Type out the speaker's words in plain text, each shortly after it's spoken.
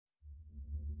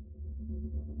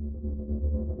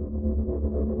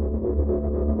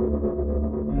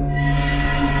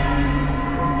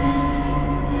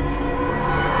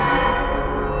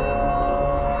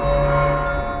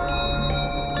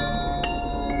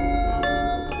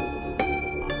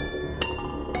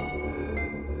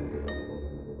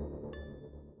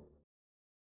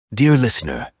Dear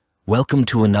listener, welcome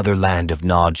to another Land of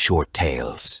Nod Short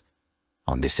Tales.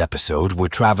 On this episode, we're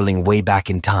traveling way back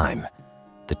in time.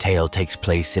 The tale takes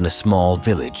place in a small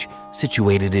village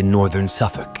situated in northern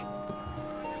Suffolk.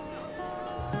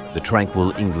 The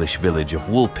tranquil English village of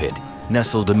Woolpit,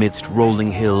 nestled amidst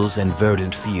rolling hills and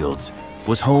verdant fields,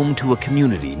 was home to a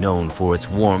community known for its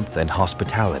warmth and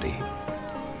hospitality.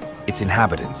 Its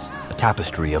inhabitants, a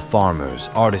tapestry of farmers,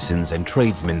 artisans, and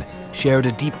tradesmen, shared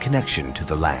a deep connection to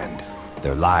the land,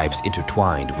 their lives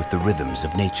intertwined with the rhythms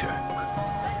of nature.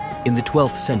 In the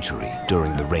 12th century,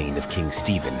 during the reign of King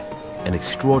Stephen, an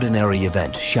extraordinary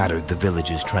event shattered the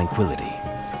village's tranquility.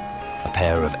 A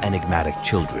pair of enigmatic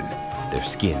children, their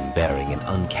skin bearing an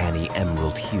uncanny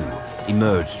emerald hue,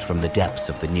 emerged from the depths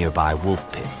of the nearby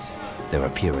wolf pits, their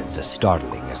appearance as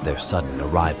startling as their sudden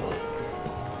arrival.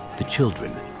 The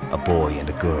children, a boy and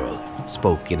a girl,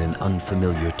 spoke in an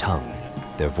unfamiliar tongue,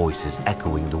 their voices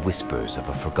echoing the whispers of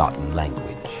a forgotten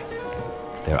language.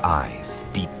 Their eyes,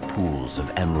 deep pools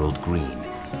of emerald green,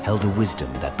 held a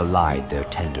wisdom that belied their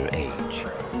tender age.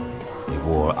 They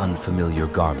wore unfamiliar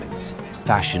garments,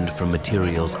 fashioned from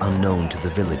materials unknown to the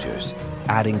villagers,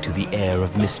 adding to the air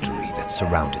of mystery that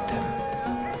surrounded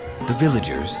them. The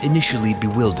villagers, initially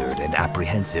bewildered and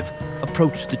apprehensive,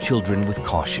 approached the children with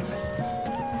caution.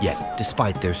 Yet,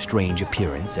 despite their strange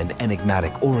appearance and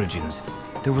enigmatic origins,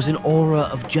 there was an aura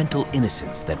of gentle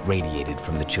innocence that radiated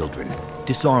from the children,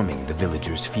 disarming the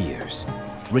villagers' fears.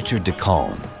 Richard de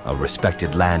Calm, a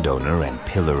respected landowner and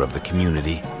pillar of the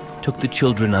community, took the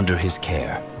children under his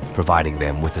care, providing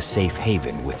them with a safe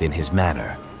haven within his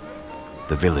manor.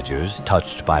 The villagers,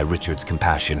 touched by Richard's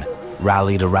compassion,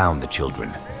 rallied around the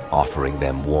children, offering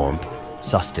them warmth,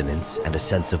 sustenance, and a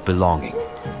sense of belonging.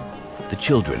 The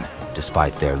children,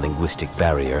 despite their linguistic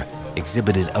barrier,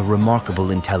 exhibited a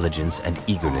remarkable intelligence and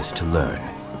eagerness to learn.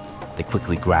 They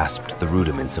quickly grasped the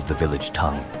rudiments of the village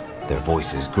tongue, their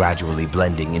voices gradually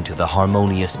blending into the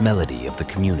harmonious melody of the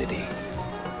community.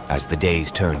 As the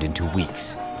days turned into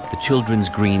weeks, the children's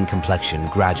green complexion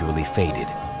gradually faded,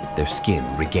 their skin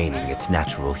regaining its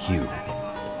natural hue.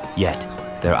 Yet,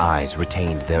 their eyes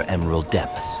retained their emerald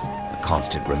depths, a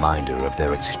constant reminder of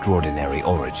their extraordinary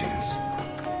origins.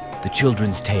 The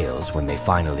children's tales, when they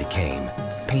finally came,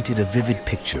 painted a vivid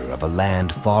picture of a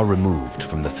land far removed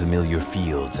from the familiar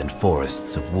fields and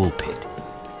forests of Woolpit.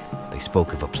 They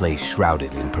spoke of a place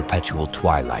shrouded in perpetual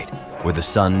twilight, where the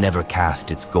sun never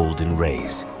cast its golden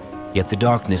rays. Yet the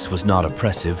darkness was not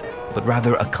oppressive, but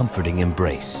rather a comforting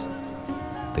embrace.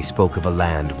 They spoke of a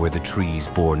land where the trees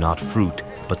bore not fruit,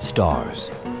 but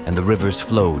stars, and the rivers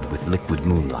flowed with liquid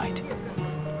moonlight.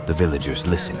 The villagers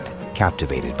listened,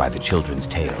 captivated by the children's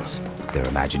tales, their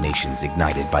imaginations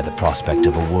ignited by the prospect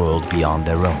of a world beyond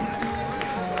their own.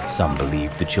 Some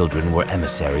believed the children were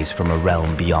emissaries from a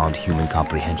realm beyond human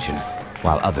comprehension,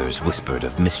 while others whispered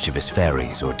of mischievous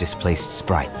fairies or displaced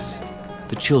sprites.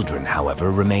 The children,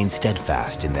 however, remained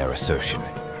steadfast in their assertion.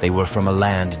 They were from a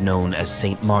land known as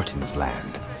St. Martin's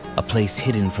Land, a place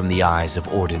hidden from the eyes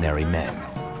of ordinary men.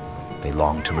 They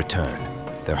longed to return,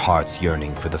 their hearts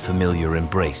yearning for the familiar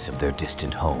embrace of their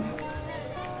distant home.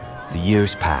 The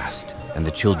years passed, and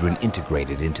the children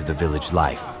integrated into the village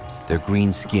life, their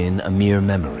green skin a mere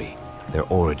memory, their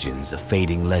origins a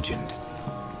fading legend.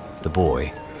 The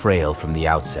boy, frail from the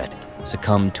outset,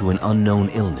 succumbed to an unknown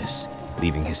illness,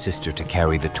 leaving his sister to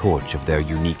carry the torch of their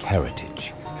unique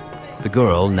heritage. The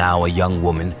girl, now a young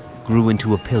woman, grew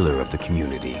into a pillar of the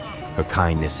community, her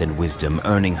kindness and wisdom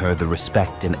earning her the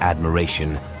respect and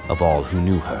admiration of all who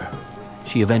knew her.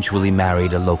 She eventually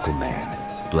married a local man,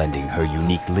 blending her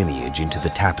unique lineage into the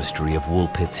tapestry of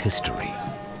Woolpit's history.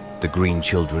 The Green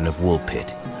Children of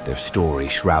Woolpit, their story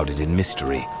shrouded in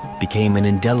mystery, became an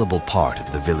indelible part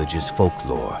of the village's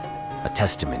folklore, a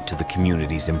testament to the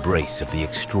community's embrace of the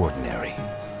extraordinary.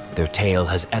 Their tale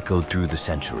has echoed through the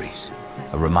centuries,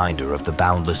 a reminder of the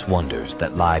boundless wonders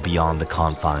that lie beyond the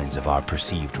confines of our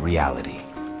perceived reality.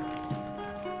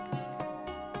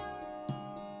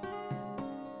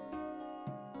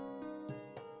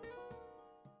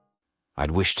 I'd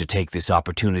wish to take this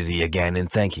opportunity again in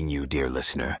thanking you, dear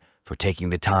listener, for taking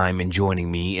the time and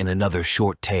joining me in another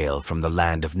short tale from the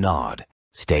Land of Nod.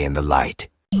 Stay in the light.